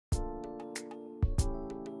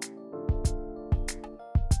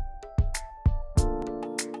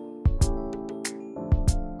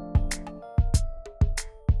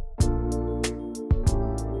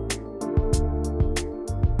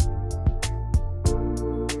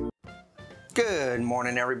Good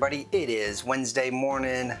morning, everybody. It is Wednesday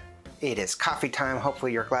morning. It is coffee time.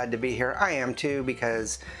 Hopefully you're glad to be here. I am too,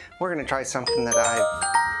 because we're going to try something that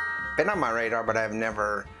I've been on my radar, but I've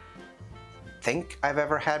never think I've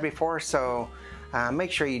ever had before. So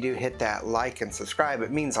make sure you do hit that like and subscribe.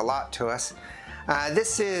 It means a lot to us.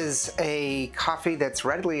 This is a coffee that's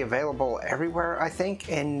readily available everywhere, I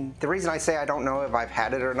think. And the reason I say I don't know if I've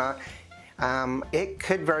had it or not, it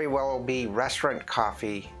could very well be restaurant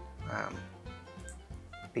coffee.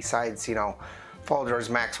 Besides, you know, Folgers,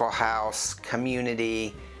 Maxwell House,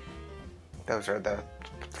 Community, those are the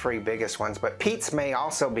three biggest ones. But Peets may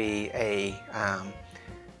also be a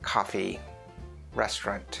coffee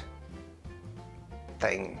restaurant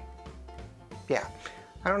thing. Yeah,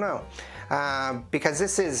 I don't know. Because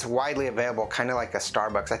this is widely available, kind of like a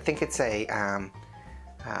Starbucks. I think it's a,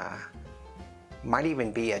 might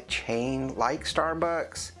even be a chain like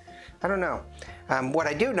Starbucks. I don't know. What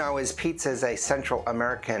I do know is Peets is a Central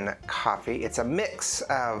American coffee. It's a mix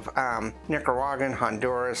of Nicaraguan,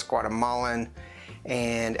 Honduras, Guatemalan,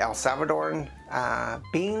 and El Salvadoran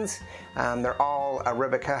beans. They're all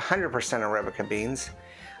Arabica, 100% Arabica beans.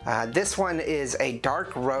 This one is a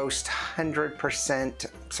dark roast, dark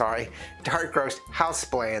roast house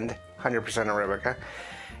blend, 100% Arabica.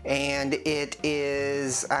 And it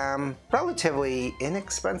is relatively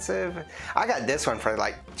inexpensive. I got this one for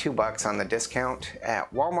like $2 on the discount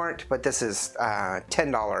at Walmart, but this is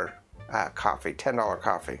 $10 coffee, $10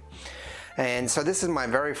 coffee. And so this is my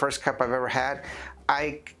very first cup I've ever had.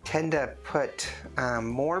 I tend to put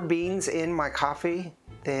more beans in my coffee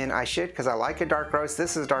than I should because I like a dark roast.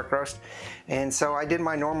 This is dark roast. And so I did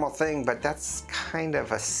my normal thing, but that's kind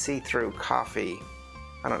of a see-through coffee.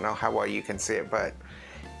 I don't know how well you can see it, but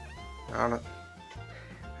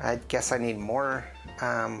I guess I need more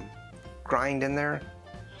grind in there.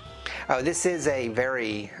 Oh, this is a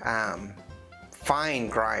very fine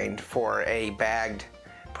grind for a bagged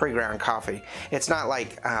pre-ground coffee. It's not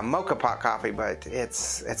like mocha pot coffee, but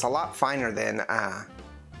it's a lot finer than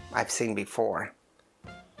I've seen before.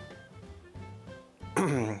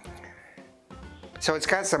 So it's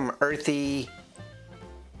got some earthy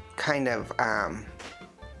kind of I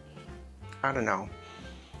don't know.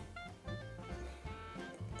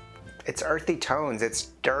 It's earthy tones. It's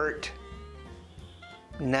dirt,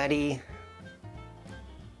 nutty,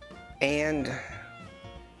 and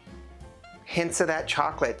hints of that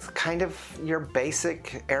chocolate. It's kind of your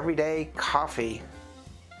basic everyday coffee.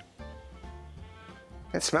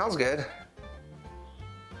 It smells good.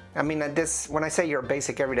 I mean, when I say your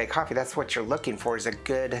basic everyday coffee, that's what you're looking for, is a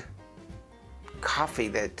good coffee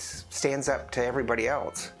that stands up to everybody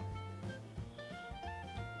else.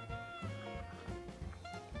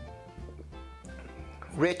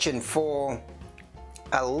 Rich and full,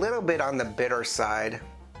 a little bit on the bitter side.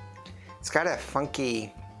 It's got a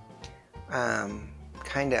funky,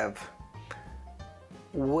 kind of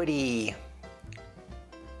woody,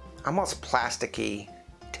 almost plasticky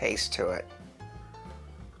taste to it.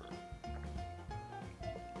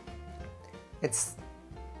 It's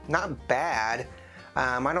not bad.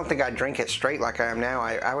 I don't think I'd drink it straight like I am now.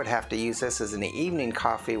 I would have to use this as an evening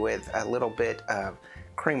coffee with a little bit of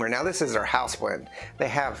creamer. Now this is their house blend. They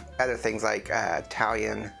have other things like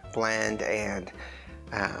Italian blend and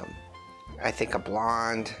I think a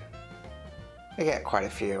blonde. They got quite a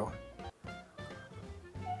few.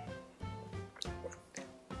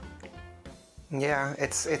 Yeah,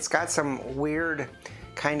 it's got some weird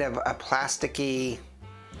kind of a plasticky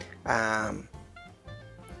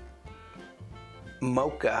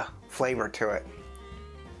mocha flavor to it.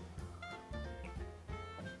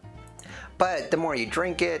 But the more you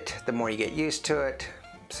drink it, the more you get used to it.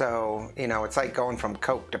 So, you know, it's like going from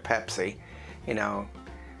Coke to Pepsi, you know,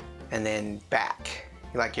 and then back.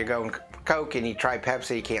 Like you're going Coke and you try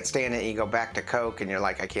Pepsi, you can't stand it, you go back to Coke and you're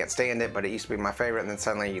like, I can't stand it, but it used to be my favorite, and then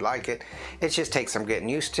suddenly you like it. It just takes some getting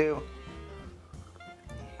used to.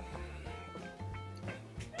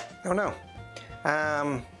 I don't know.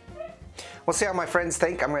 We'll see how my friends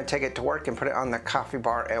think. I'm going to take it to work and put it on the coffee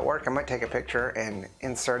bar at work. I might take a picture and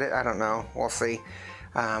insert it. I don't know. We'll see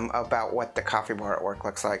about what the coffee bar at work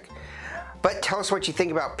looks like. But tell us what you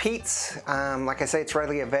think about Peets. Like I say, it's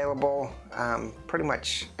readily available pretty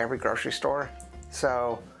much every grocery store.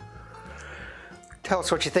 So tell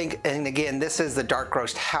us what you think. And again, this is the dark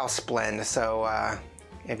roast house blend. So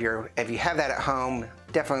if you have that at home,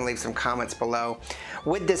 definitely leave some comments below.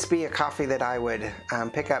 Would this be a coffee that I would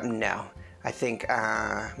pick up? No. I think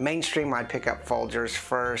mainstream I'd pick up Folgers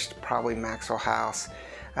first, probably Maxwell House.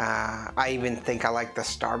 I even think I like the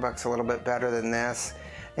Starbucks a little bit better than this.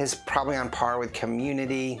 It's probably on par with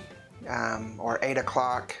Community or 8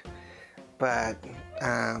 o'clock. but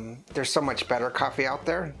there's so much better coffee out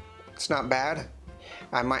there. It's not bad.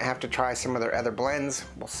 I might have to try some of their other blends.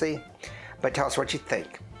 We'll see. But tell us what you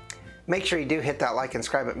think. Make sure you do hit that like and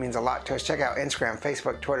subscribe. It means a lot to us. Check out Instagram,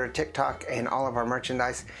 Facebook, Twitter, TikTok, and all of our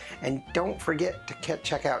merchandise. And don't forget to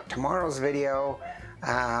check out tomorrow's video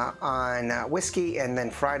on whiskey, and then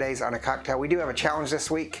Fridays on a cocktail. We do have a challenge this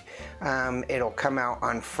week. It'll come out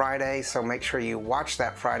on Friday, so make sure you watch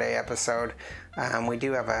that Friday episode. We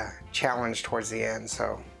do have a challenge towards the end,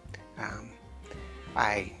 so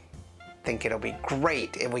I think it'll be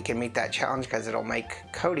great if we can meet that challenge, because it'll make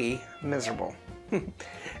Cody miserable.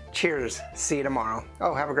 Cheers. See you tomorrow.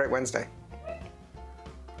 Oh, have a great Wednesday.